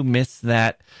we do miss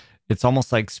that. It's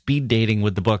almost like speed dating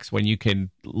with the books, when you can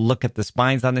look at the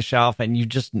spines on the shelf and you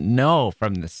just know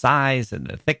from the size and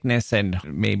the thickness and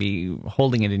maybe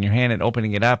holding it in your hand and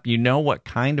opening it up, you know what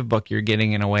kind of book you're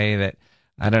getting, in a way that,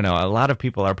 I don't know, a lot of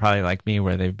people are probably like me,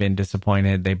 where they've been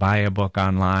disappointed. They buy a book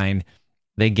online,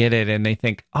 they get it, and they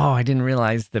think, oh, I didn't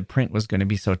realize the print was going to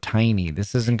be so tiny.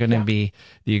 This isn't going to be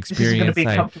the experience. This isn't going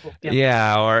to be comfortable.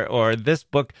 Yeah, or this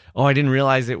book, oh, I didn't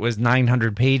realize it was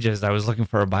 900 pages. I was looking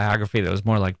for a biography that was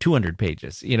more like 200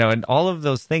 pages. And all of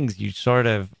those things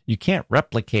you can't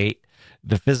replicate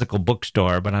the physical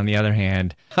bookstore, but on the other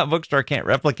hand, a bookstore can't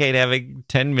replicate having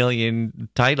 10 million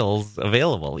titles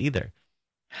available either.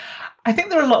 I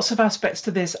think there are lots of aspects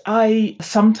to this. I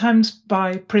sometimes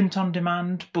buy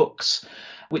print-on-demand books,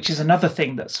 which is another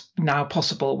thing that's now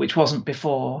possible, which wasn't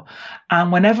before.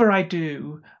 And whenever I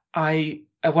do,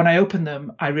 when I open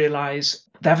them, I realize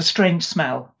they have a strange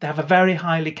smell. They have a very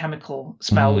highly chemical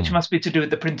smell, which must be to do with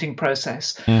the printing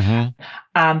process.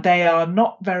 And they are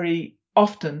not very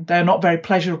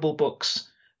pleasurable books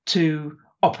to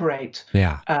operate.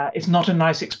 It's not a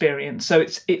nice experience. So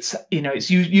it's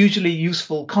usually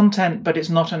useful content, but it's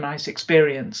not a nice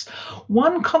experience.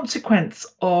 One consequence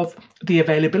of the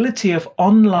availability of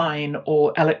online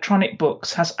or electronic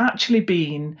books has actually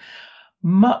been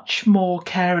much more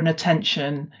care and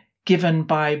attention given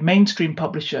by mainstream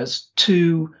publishers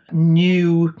to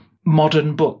new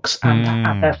modern books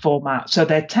and their format. So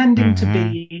they're tending to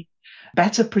be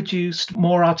better produced,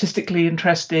 more artistically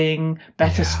interesting,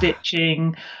 better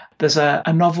stitching. There's a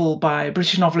novel by a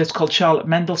British novelist called Charlotte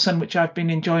Mendelsohn, which I've been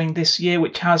enjoying this year,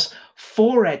 which has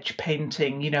four-edge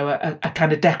painting, a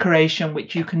kind of decoration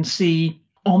which you can see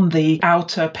on the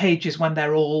outer pages when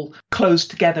they're all closed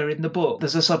together in the book.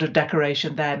 There's a sort of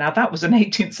decoration there. Now, that was an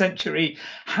 18th century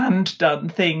hand-done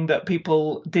thing that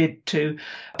people did to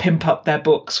pimp up their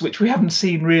books, which we haven't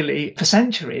seen really for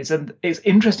centuries. And it's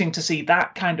interesting to see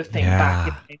that kind of thing back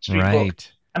in the mainstream book.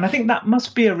 And I think that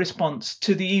must be a response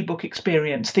to the ebook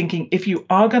experience, thinking if you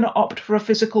are going to opt for a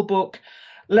physical book,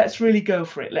 let's really go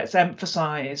for it. Let's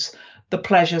emphasize the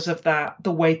pleasures of that,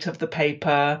 the weight of the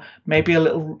paper, maybe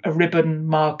a ribbon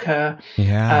marker,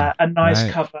 a nice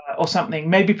cover or something.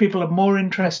 Maybe people are more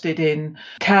interested in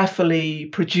carefully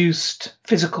produced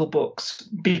physical books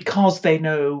because they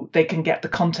know they can get the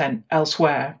content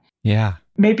elsewhere.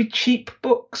 Maybe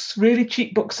really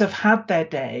cheap books have had their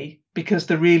day, because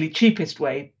the really cheapest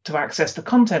way to access the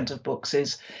content of books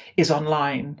is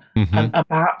online. And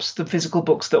perhaps the physical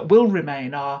books that will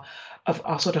remain are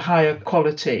sort of higher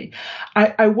quality.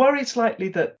 I worry slightly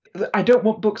that I don't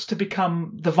want books to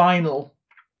become the vinyl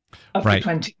of the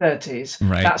 2030s.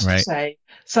 That's to say,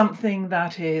 something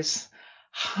that is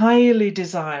highly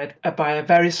desired by a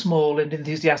very small and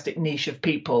enthusiastic niche of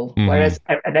people, whereas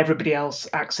everybody else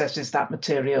accesses that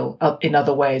material in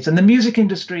other ways. And the music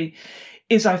industry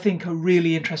is, I think, a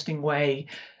really interesting way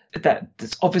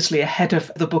that's obviously ahead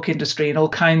of the book industry in all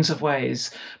kinds of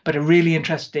ways, but a really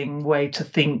interesting way to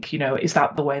think, is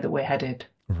that the way that we're headed?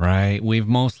 Right. We've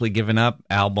mostly given up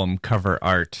album cover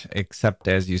art, except,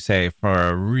 as you say, for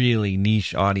a really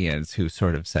niche audience who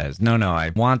sort of says, no,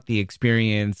 I want the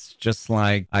experience just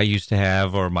like I used to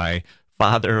have, or my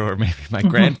father or maybe my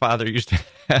grandfather used to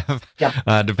have,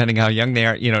 depending how young they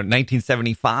are.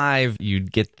 1975,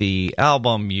 you'd get the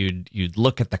album, you'd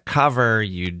look at the cover,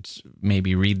 you'd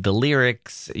maybe read the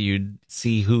lyrics, you'd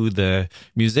see who the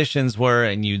musicians were,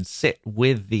 and you'd sit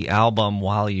with the album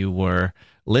while you were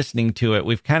listening to it.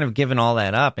 We've kind of given all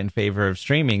that up in favor of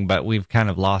streaming, but we've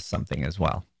kind of lost something as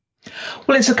well.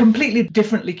 Well, it's a completely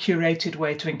differently curated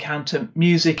way to encounter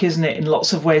music, isn't it? In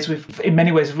lots of ways, in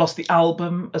many ways, we've lost the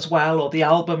album as well, or the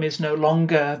album is no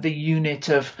longer the unit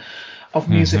of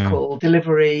musical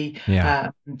delivery,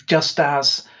 just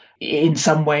as in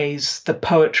some ways the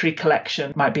poetry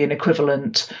collection might be an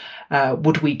equivalent.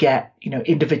 Would we get,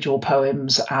 individual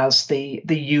poems as the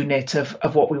unit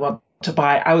of what we want to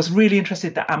buy? I was really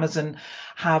interested that Amazon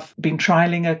have been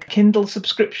trialing a Kindle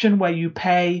subscription where you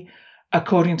pay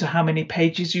according to how many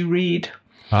pages you read,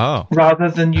 rather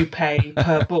than you pay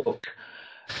per book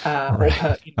or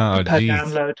per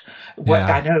download.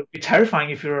 I know it'd be terrifying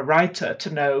if you're a writer to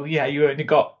know, you only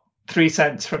got 3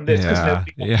 cents from this because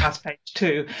nobody got past page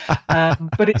 2.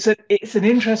 But it's an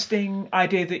interesting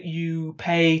idea that you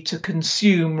pay to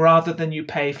consume rather than you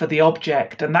pay for the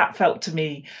object, and that felt to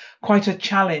me quite a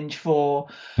challenge for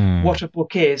what a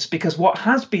book is, because what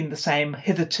has been the same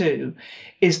hitherto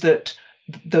is that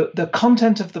the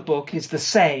content of the book is the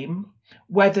same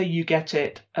whether you get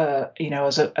it for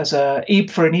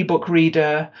an ebook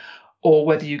reader or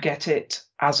whether you get it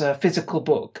as a physical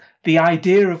book. The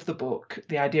idea of the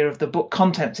book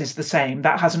contents is the same.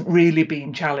 That hasn't really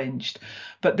been challenged,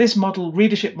 but this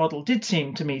readership model did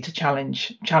seem to me to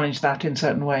challenge that in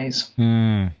certain ways.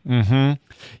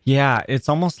 Yeah, it's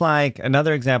almost like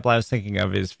another example I was thinking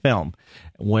of is film,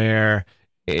 where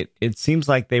it seems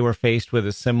like they were faced with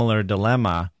a similar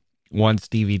dilemma once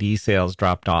DVD sales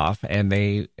dropped off, and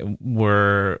they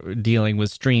were dealing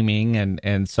with streaming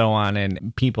and so on,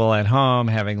 and people at home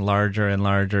having larger and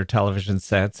larger television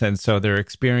sets. And so their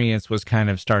experience was kind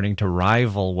of starting to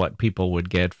rival what people would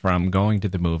get from going to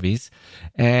the movies.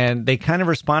 And they kind of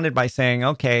responded by saying,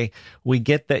 okay, we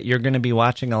get that you're going to be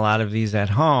watching a lot of these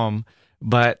at home,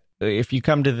 but if you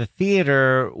come to the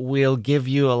theater, we'll give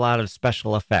you a lot of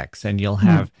special effects, and you'll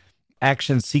have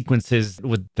action sequences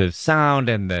with the sound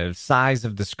and the size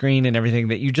of the screen and everything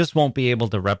that you just won't be able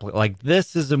to replicate. Like,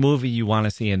 this is a movie you want to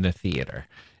see in the theater.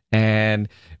 And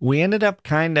we ended up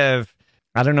kind of,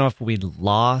 I don't know if we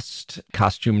lost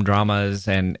costume dramas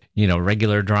and,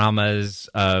 regular dramas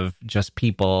of just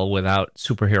people without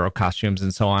superhero costumes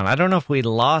and so on. I don't know if we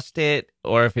lost it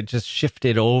or if it just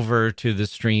shifted over to the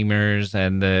streamers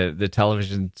and the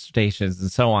television stations and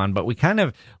so on. But we kind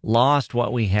of lost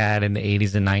what we had in the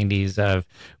 80s and 90s of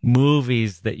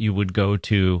movies that you would go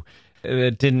to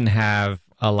that didn't have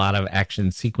a lot of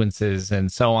action sequences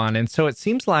and so on. And so it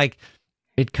seems like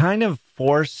it kind of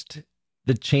forced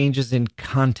the changes in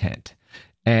content.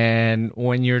 And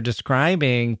when you're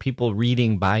describing people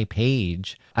reading by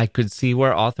page, I could see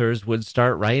where authors would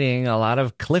start writing a lot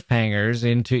of cliffhangers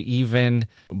into even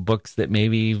books that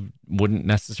maybe wouldn't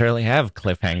necessarily have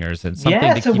cliffhangers, and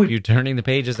something to keep you turning the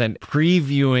pages and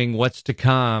previewing what's to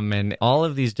come, and all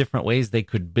of these different ways they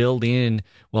could build in,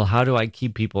 well, how do I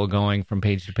keep people going from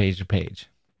page to page to page?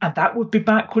 And that would be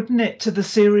back, wouldn't it, to the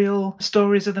serial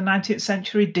stories of the 19th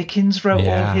century. Dickens wrote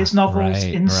all his novels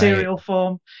in serial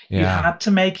form. You had to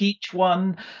make each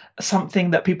one something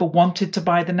that people wanted to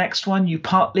buy the next one. You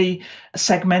partly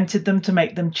segmented them to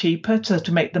make them cheaper,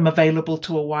 to make them available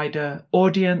to a wider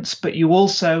audience. But you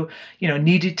also,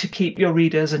 needed to keep your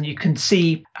readers, and you can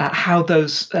see how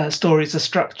those stories are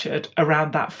structured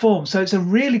around that form. So it's a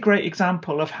really great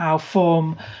example of how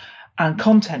form and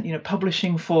content,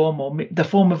 publishing form or the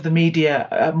form of the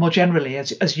media more generally,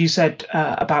 as you said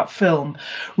about film,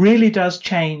 really does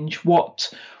change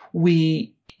what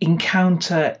we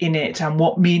encounter in it and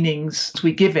what meanings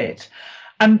we give it.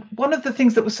 And one of the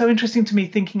things that was so interesting to me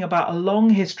thinking about a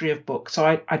long history of books,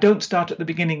 so I don't start at the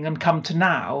beginning and come to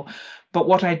now, but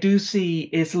what I do see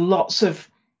is lots of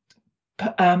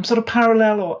sort of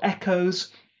parallel or echoes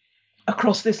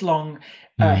across this long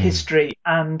history,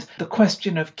 and the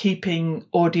question of keeping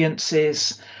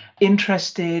audiences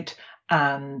interested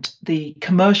and the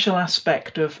commercial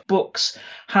aspect of books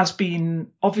has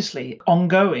been obviously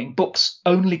ongoing. Books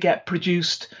only get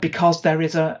produced because there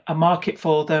is a market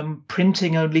for them.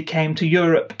 Printing only came to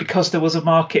Europe because there was a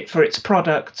market for its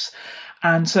products.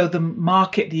 And so the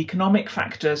market, the economic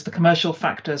factors, the commercial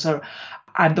factors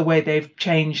and the way they've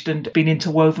changed and been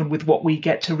interwoven with what we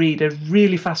get to read are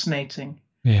really fascinating.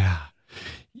 Yeah.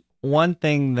 One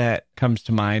thing that comes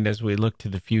to mind as we look to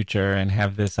the future and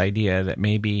have this idea that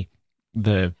maybe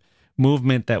the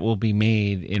movement that will be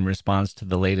made in response to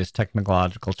the latest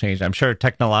technological change. I'm sure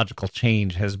technological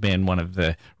change has been one of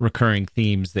the recurring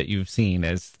themes that you've seen.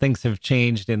 As things have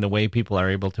changed in the way people are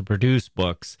able to produce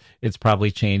books, it's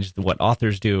probably changed what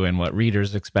authors do and what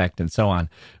readers expect and so on.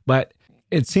 But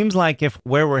it seems like if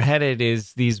where we're headed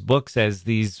is these books as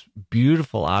these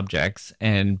beautiful objects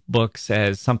and books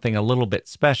as something a little bit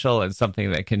special and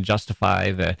something that can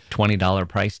justify the $20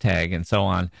 price tag and so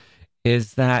on,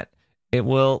 is that it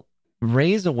will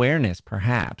raise awareness,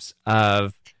 perhaps,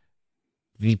 of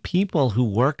the people who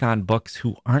work on books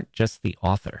who aren't just the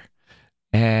author.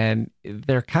 And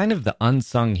they're kind of the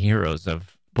unsung heroes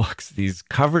of books, these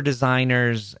cover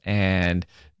designers and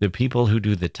the people who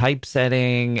do the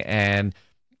typesetting and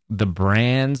the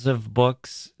brands of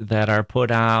books that are put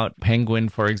out. Penguin,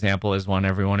 for example, is one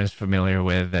everyone is familiar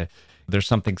with. There's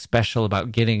something special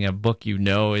about getting a book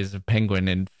is a Penguin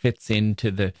and fits into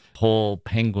the whole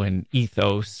Penguin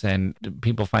ethos, and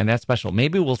people find that special.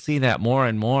 Maybe we'll see that more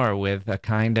and more with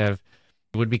it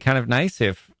would be kind of nice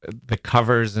if the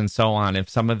covers and so on, if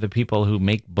some of the people who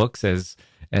make books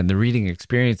and the reading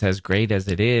experience as great as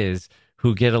it is,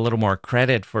 who get a little more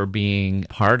credit for being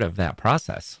part of that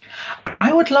process.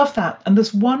 I would love that. And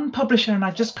there's one publisher, and I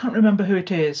just can't remember who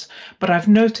it is, but I've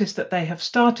noticed that they have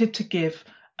started to give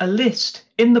a list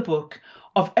in the book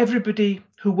of everybody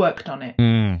who worked on it,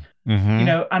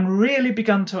 and really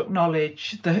begun to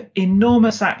acknowledge the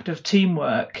enormous act of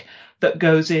teamwork that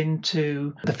goes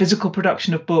into the physical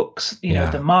production of books,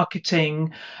 the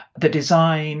marketing, the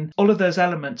design, all of those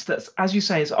elements that, as you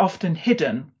say, is often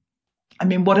hidden. I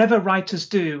mean, whatever writers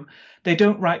do, they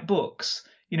don't write books.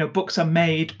 Books are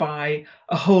made by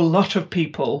a whole lot of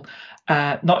people,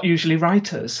 not usually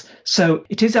writers. So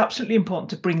it is absolutely important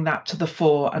to bring that to the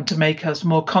fore and to make us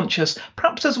more conscious,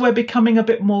 perhaps as we're becoming a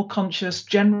bit more conscious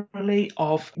generally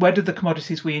of where do the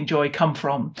commodities we enjoy come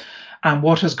from and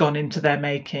what has gone into their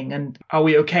making, and are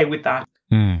we okay with that?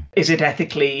 Is it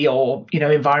ethically or,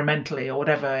 environmentally or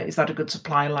whatever? Is that a good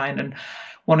supply line? And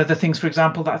one of the things, for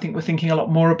example, that I think we're thinking a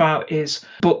lot more about is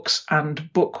books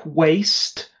and book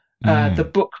waste.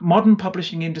 The modern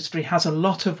publishing industry has a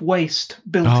lot of waste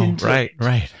built into it.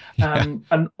 Right. Yeah.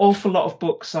 An awful lot of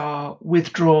books are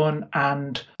withdrawn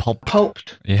and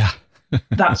pulped. Yeah.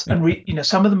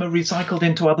 Some of them are recycled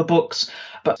into other books,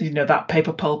 but that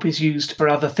paper pulp is used for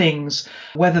other things.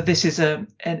 Whether this is an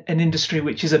industry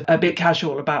which is a bit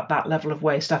casual about that level of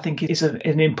waste, I think is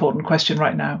an important question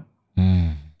right now.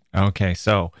 Okay,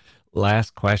 so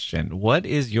last question. What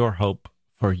is your hope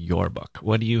for your book?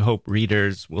 What do you hope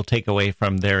readers will take away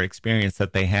from their experience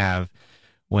that they have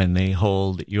when they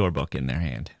hold your book in their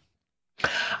hand?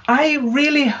 I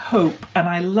really hope, and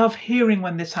I love hearing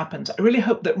when this happens, I really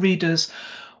hope that readers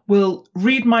will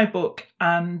read my book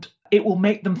and it will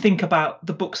make them think about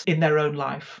the books in their own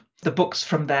life. The books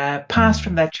from their past,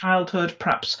 from their childhood,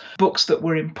 perhaps books that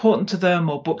were important to them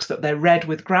or books that they read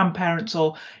with grandparents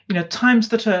or, times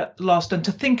that are lost, and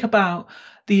to think about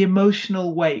the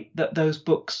emotional weight that those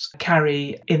books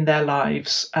carry in their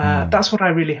lives. That's what I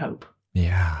really hope.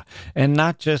 Yeah. And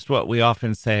not just what we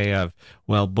often say of,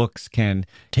 well, books can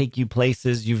take you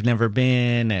places you've never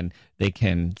been and they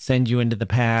can send you into the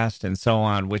past and so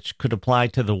on, which could apply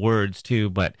to the words too,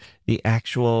 but the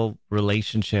actual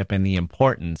relationship and the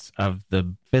importance of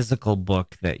the physical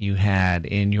book that you had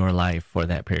in your life for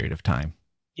that period of time.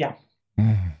 Yeah.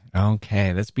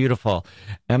 Okay, that's beautiful.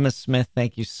 Emma Smith,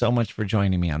 thank you so much for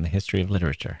joining me on the History of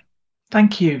Literature.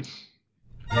 Thank you.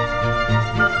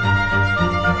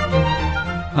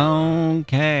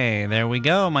 Okay, there we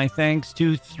go. My thanks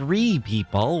to 3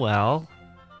 people. Well,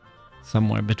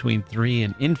 somewhere between 3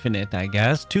 and infinite, I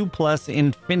guess. 2 plus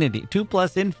infinity. 2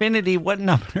 plus infinity, what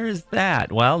number is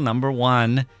that? Well, number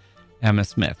 1, Emma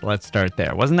Smith. Let's start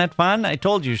there. Wasn't that fun? I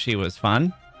told you she was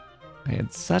fun. I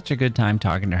had such a good time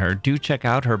talking to her. Do check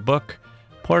out her book,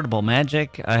 Portable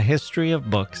Magic, A History of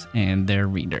Books and Their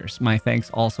Readers. My thanks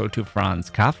also to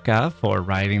Franz Kafka for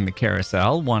writing The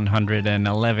Carousel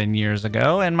 111 years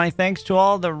ago, and my thanks to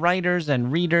all the writers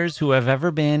and readers who have ever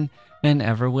been and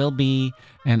ever will be,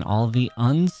 and all the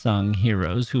unsung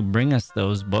heroes who bring us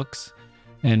those books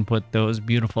and put those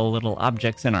beautiful little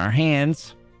objects in our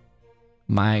hands,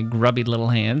 my grubby little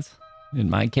hands in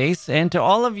my case, and to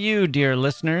all of you, dear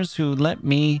listeners, who let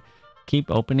me keep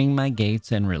opening my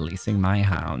gates and releasing my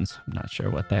hounds. I'm not sure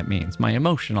what that means. My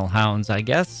emotional hounds, I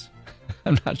guess.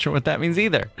 I'm not sure what that means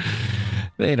either.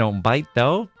 They don't bite,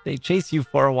 though. They chase you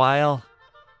for a while,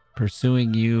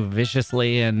 pursuing you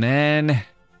viciously, and then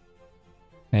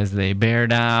as they bear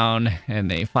down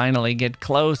and they finally get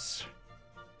close,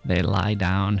 they lie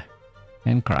down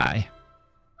and cry.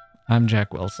 I'm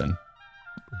Jack Wilson.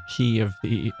 he of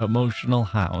the emotional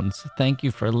hounds. Thank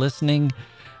you for listening,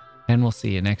 and we'll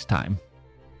see you next time.